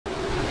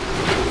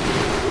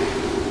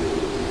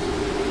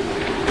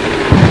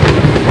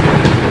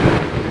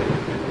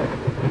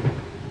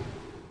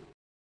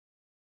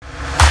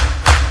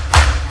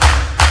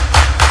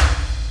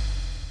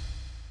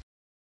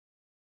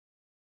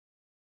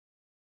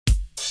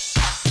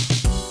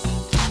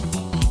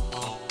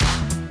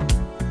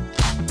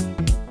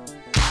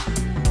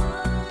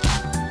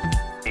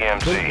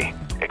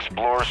DMZ.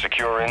 Explore,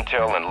 secure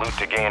intel, and loot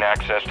to gain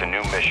access to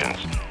new missions.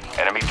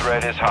 Enemy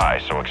threat is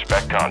high, so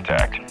expect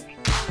contact.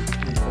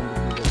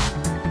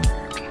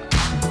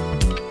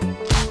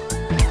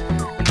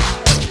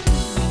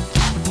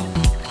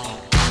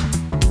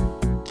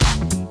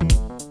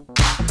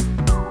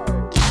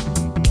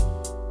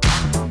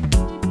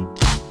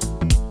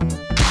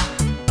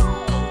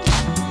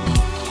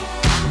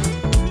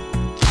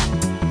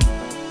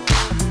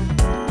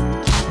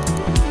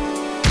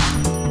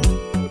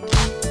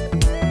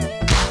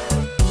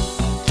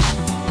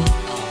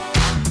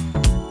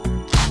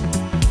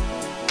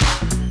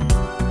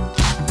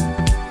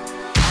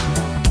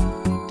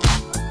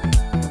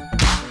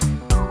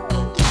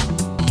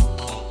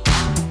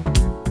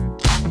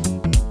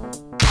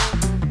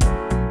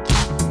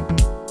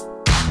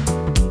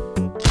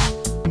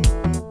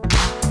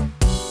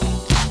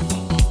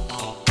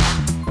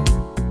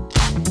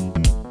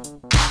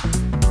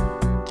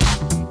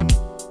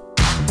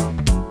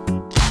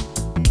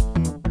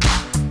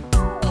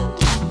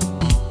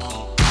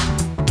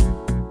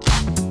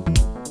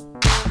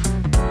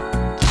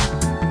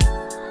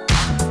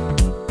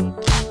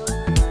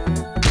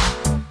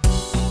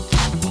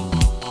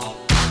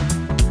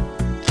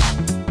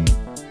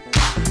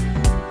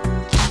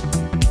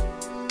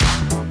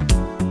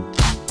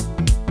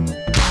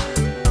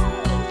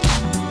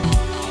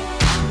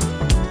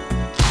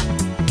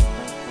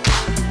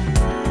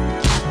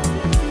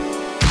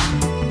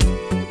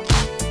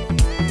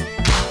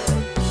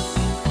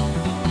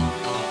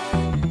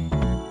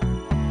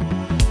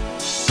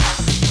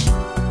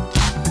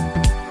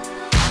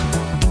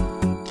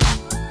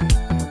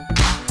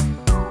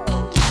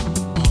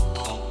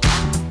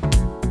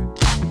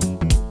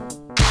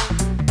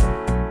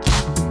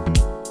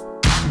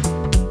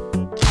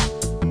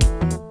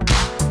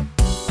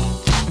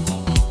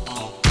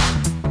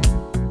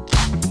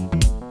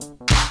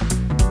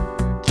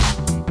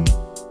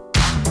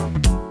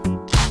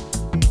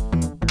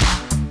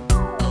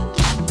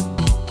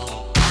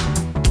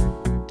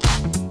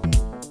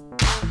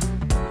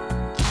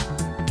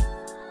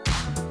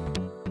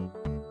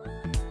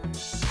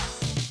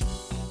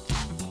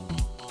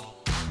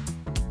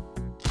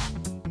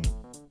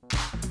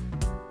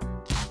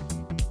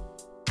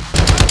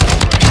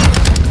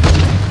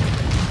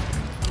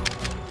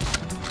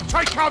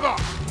 Take cover!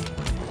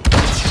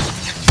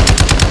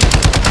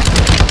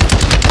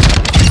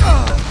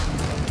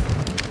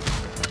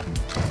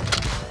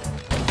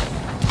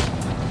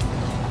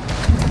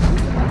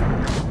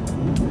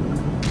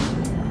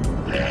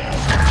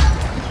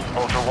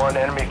 Ultra One,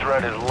 enemy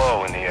threat is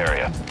low in the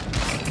area.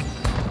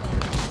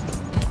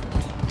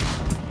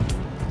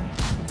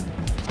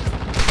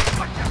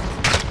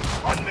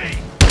 On me!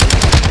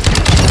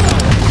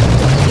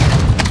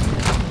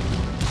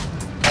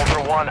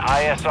 Ultra One,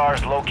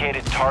 ISR's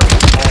located target.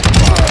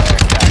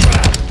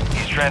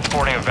 He's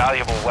transporting a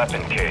valuable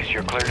weapon case.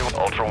 You're clear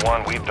to Ultra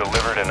One. We've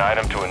delivered an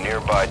item to a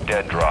nearby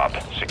dead drop.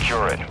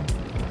 Secure it.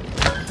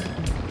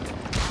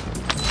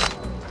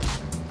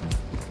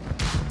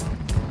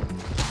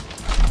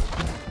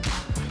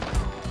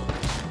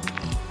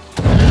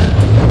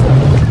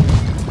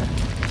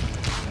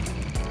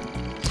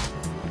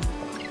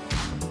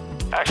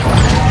 Actual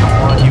Ultra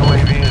One,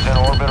 UAV is in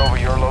orbit over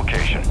your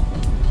location.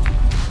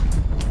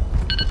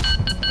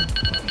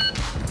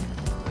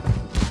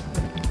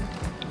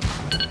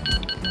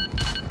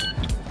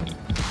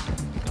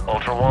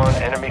 Ultra One,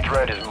 enemy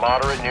threat is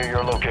moderate near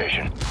your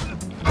location.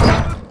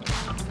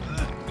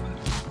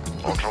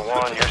 Ultra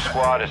One, your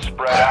squad is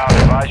spread out.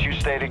 Advise you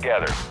stay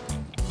together.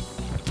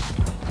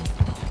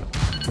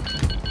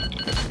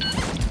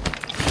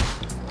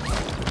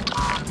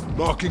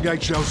 Marking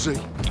HLC.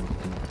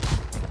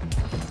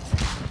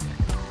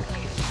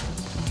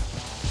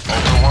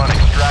 Ultra One,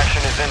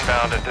 extraction is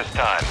inbound at this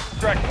time.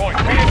 Extract point,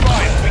 be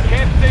advised, we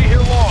can't stay here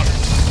long.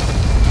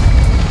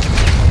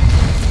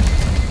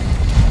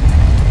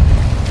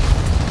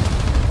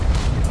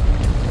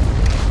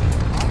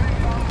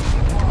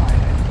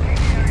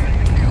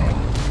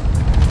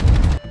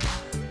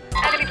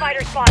 Enemy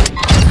fighter spotted.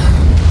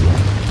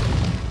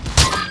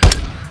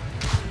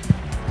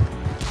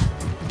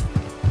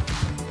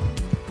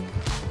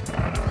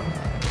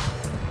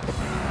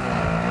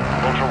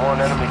 Ultra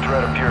One, enemy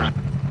threat appears.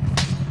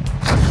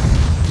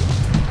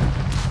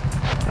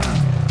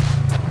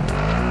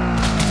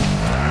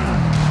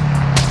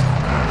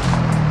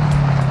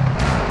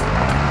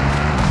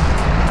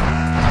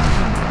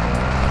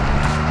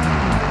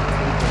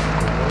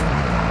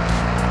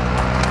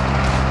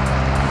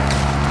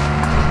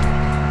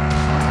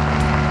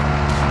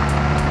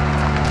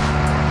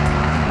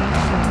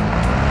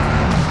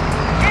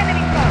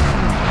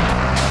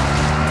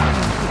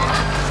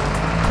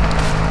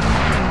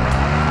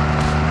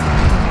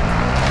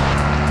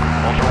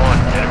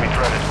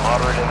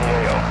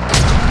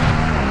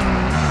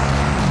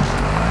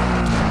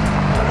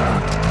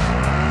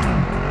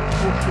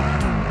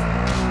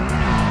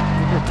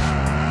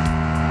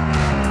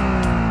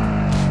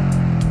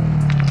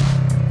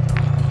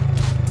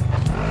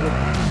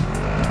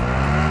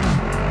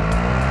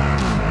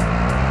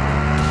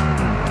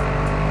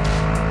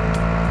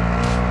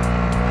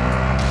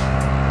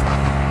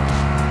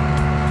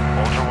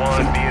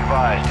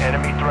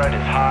 Enemy threat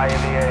is high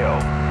in the AO.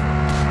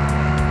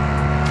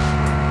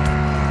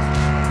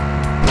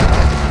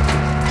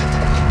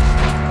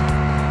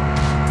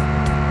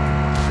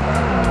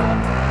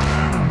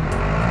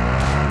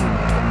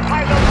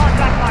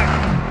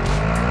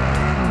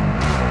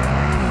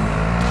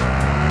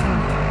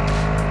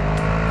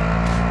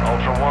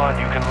 Ultra One,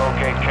 you can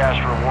locate cash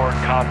reward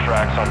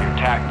contracts on your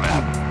TAC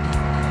map.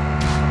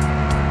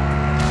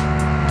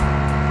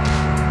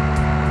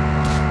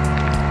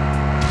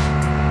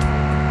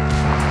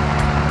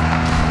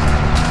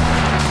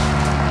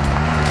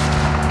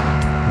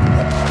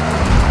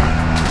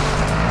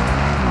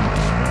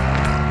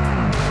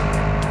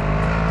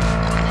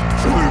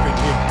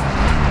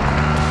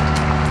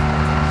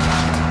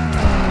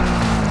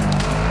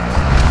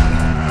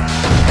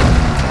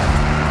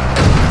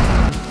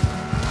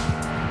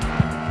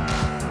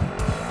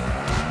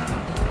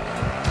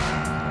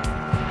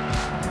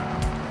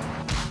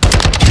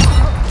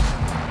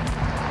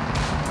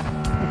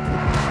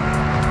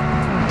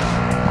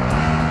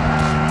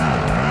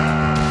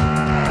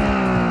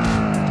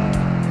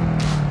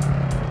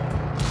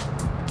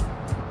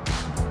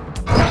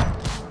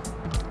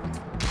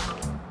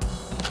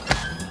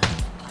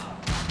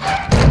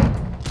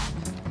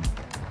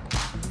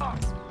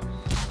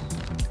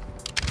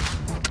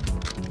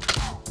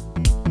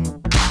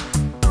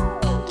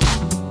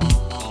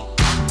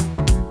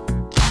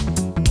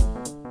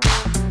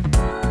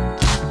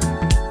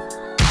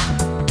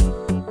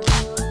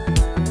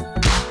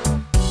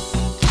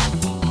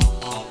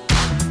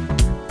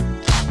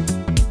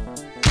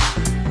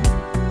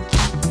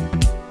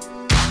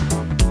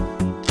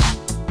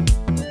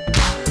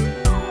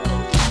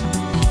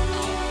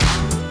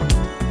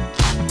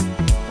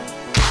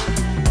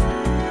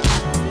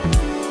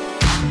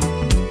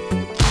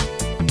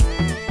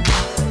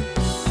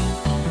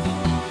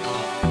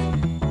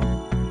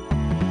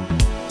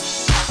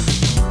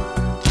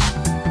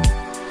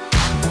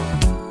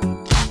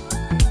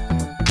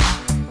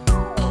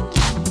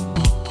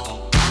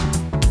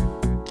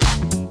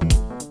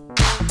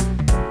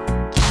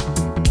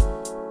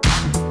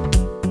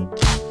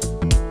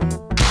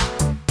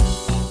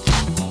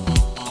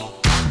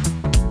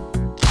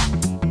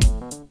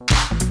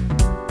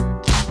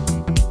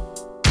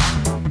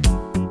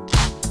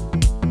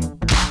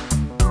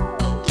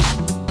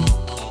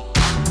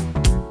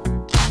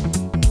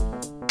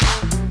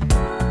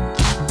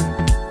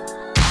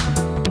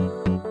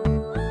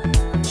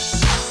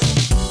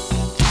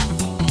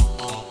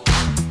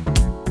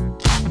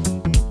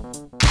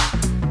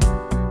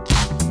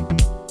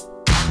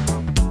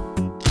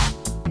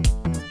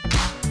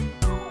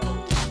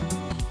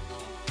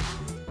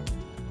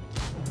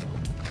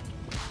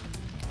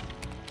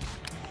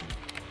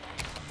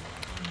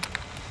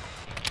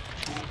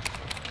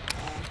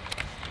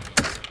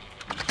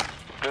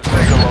 Good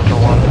signal, Ultra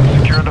One.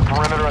 Secure the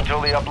perimeter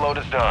until the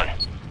upload is done.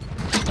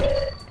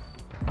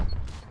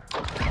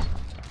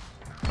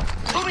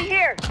 Over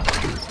here!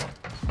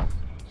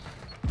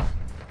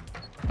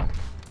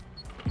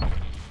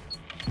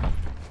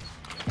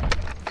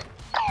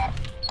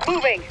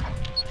 Moving!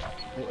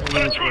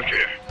 Let's look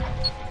here.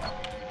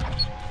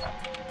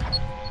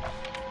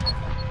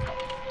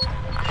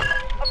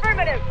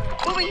 Affirmative!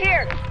 Moving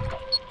here!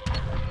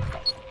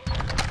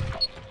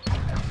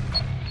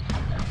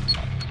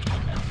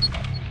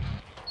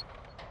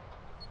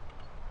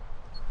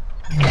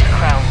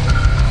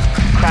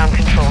 Crown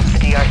controls the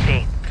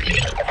DRC.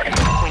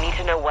 We need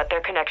to know what their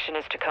connection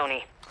is to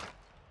Coney.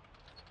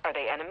 Are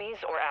they enemies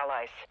or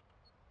allies?